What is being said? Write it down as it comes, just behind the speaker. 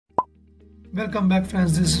Welcome back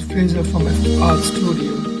friends, this is Fraser from Art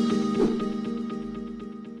Studio.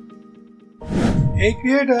 Hey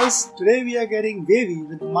creators, today we are getting wavy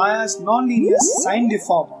with Maya's Nonlinear Sine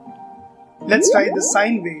Deformer. Let's try the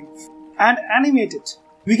sine wave and animate it.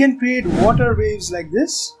 We can create water waves like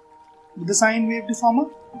this with the sine wave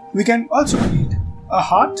deformer. We can also create a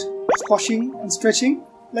heart squashing and stretching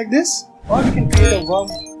like this, or we can create a worm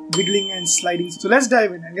wiggling and sliding. So let's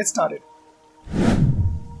dive in and get started.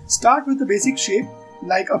 Start with a basic shape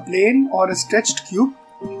like a plane or a stretched cube,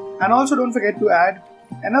 and also don't forget to add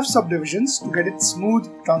enough subdivisions to get it smooth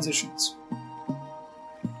transitions.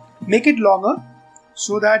 Make it longer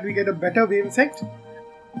so that we get a better wave effect.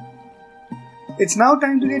 It's now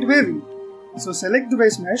time to get wavy. So select the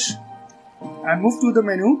base mesh and move to the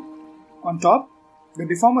menu on top, the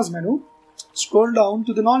deformers menu. Scroll down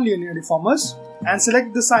to the nonlinear deformers and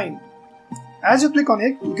select the sine. As you click on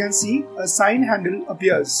it, you can see a sine handle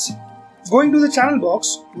appears. Going to the channel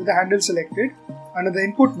box with the handle selected, under the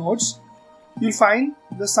input nodes, you'll find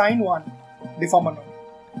the sine 1 deformer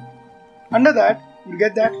node. Under that, you'll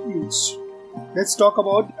get the attributes. Let's talk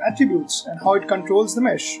about attributes and how it controls the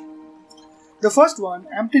mesh. The first one,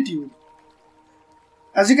 amplitude.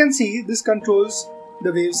 As you can see, this controls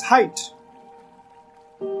the wave's height.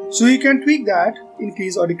 So you can tweak that,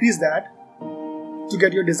 increase or decrease that to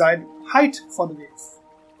get your desired height for the wave.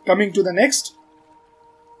 Coming to the next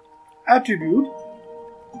attribute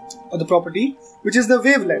or the property, which is the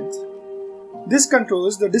wavelength. This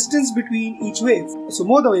controls the distance between each wave. So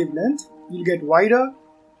more the wavelength, you'll get wider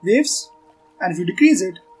waves, and if you decrease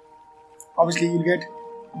it, obviously you'll get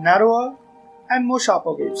narrower and more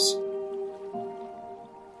sharper waves.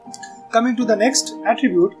 Coming to the next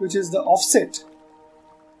attribute, which is the offset.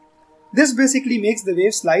 This basically makes the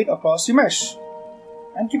wave slide across your mesh.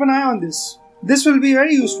 And keep an eye on this. This will be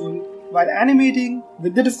very useful while animating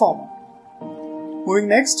with the deformer. Moving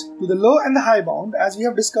next to the low and the high bound, as we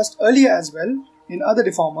have discussed earlier as well in other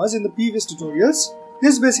deformers in the previous tutorials,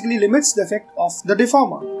 this basically limits the effect of the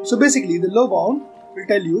deformer. So basically the low bound will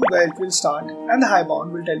tell you where it will start and the high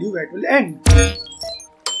bound will tell you where it will end.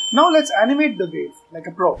 Now let's animate the wave like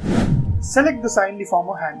a pro. Select the sine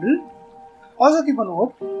deformer handle. Also keep a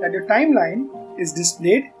note that your timeline is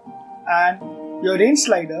displayed and your range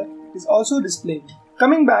slider is also displayed.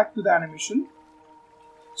 Coming back to the animation,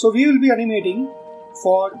 so we will be animating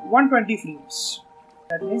for 120 frames.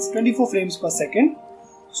 That means 24 frames per second.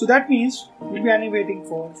 So that means we'll be animating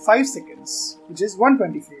for 5 seconds, which is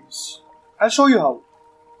 120 frames. I'll show you how.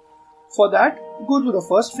 For that, go to the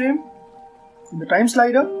first frame in the time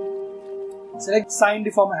slider, select sine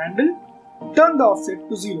deformer handle, turn the offset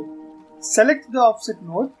to 0. Select the offset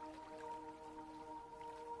node.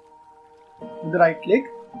 With the right click,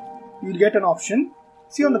 you will get an option.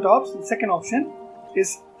 See on the top, the second option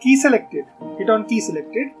is key selected. Hit on key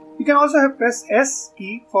selected. You can also press S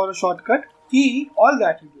key for a shortcut. Key all the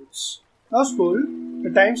attributes. Now scroll the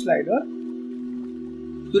time slider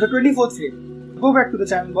to the 24th frame. Go back to the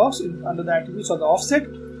channel box under the attributes of the offset.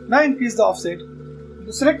 Now increase the offset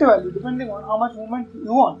to select a value depending on how much movement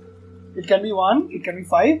you want. It can be 1, it can be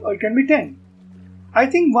 5, or it can be 10. I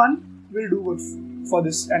think 1 will do good for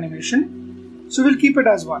this animation. So we'll keep it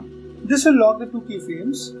as 1. This will log the 2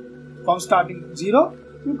 keyframes from starting 0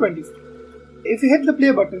 to 24. If you hit the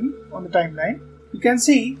play button on the timeline, you can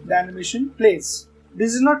see the animation plays.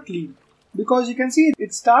 This is not clean because you can see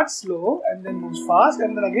it starts slow and then moves fast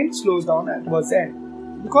and then again slows down towards the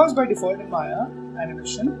end. Because by default in Maya,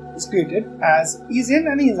 animation is created as ease in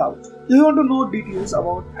and ease out. If you want to know details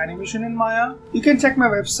about animation in Maya, you can check my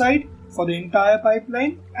website for the entire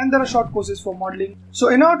pipeline, and there are short courses for modeling. So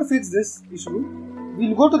in order to fix this issue,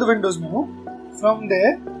 we'll go to the Windows menu. From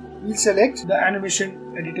there, we'll select the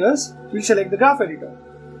animation editors. We'll select the graph editor.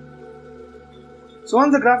 So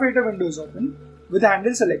once the graph editor window is open, with the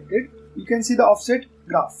handle selected, you can see the offset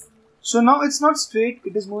graph. So now it's not straight,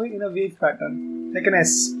 it is moving in a wave pattern, like an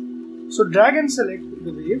S. So drag and select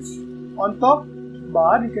the wave. On top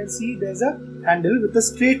bar, you can see there's a handle with a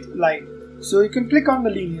straight line. So you can click on the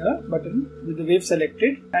linear button with the wave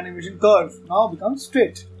selected. Animation curve now becomes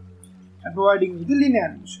straight and providing you the linear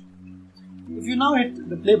animation. If you now hit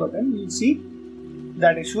the play button, you'll see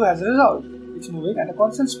that issue has resolved. It's moving at a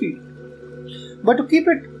constant speed. But to keep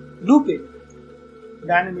it looping,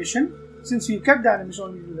 the animation, since we kept the animation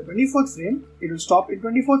only to the 24th frame, it will stop in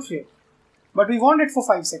 24th frame. But we want it for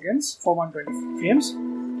 5 seconds for 120 frames.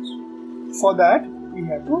 For that, we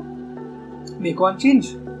have to make one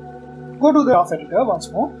change. Go to the graph editor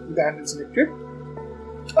once more with the handle selected.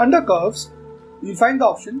 Under curves, you will find the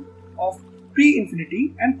option of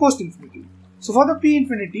pre-infinity and post-infinity. So for the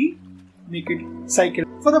pre-infinity, make it cycle.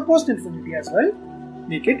 For the post infinity as well,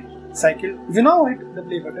 make it cycle. If you now hit the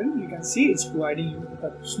play button, you can see it's providing you with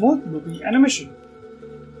a smooth looping animation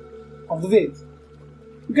of the wave.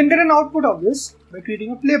 You can get an output of this by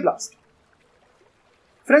creating a play blast.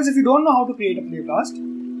 Friends, if you don't know how to create a play blast,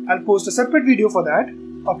 I'll post a separate video for that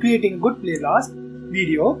of creating a good play blast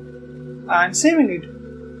video and saving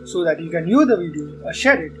it so that you can view the video or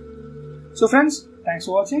share it. So friends, thanks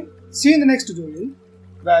for watching. See you in the next tutorial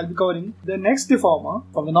where I'll be covering the next deformer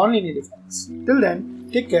from the nonlinear deformers. Till then,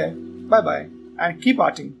 take care, bye bye, and keep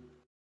arting.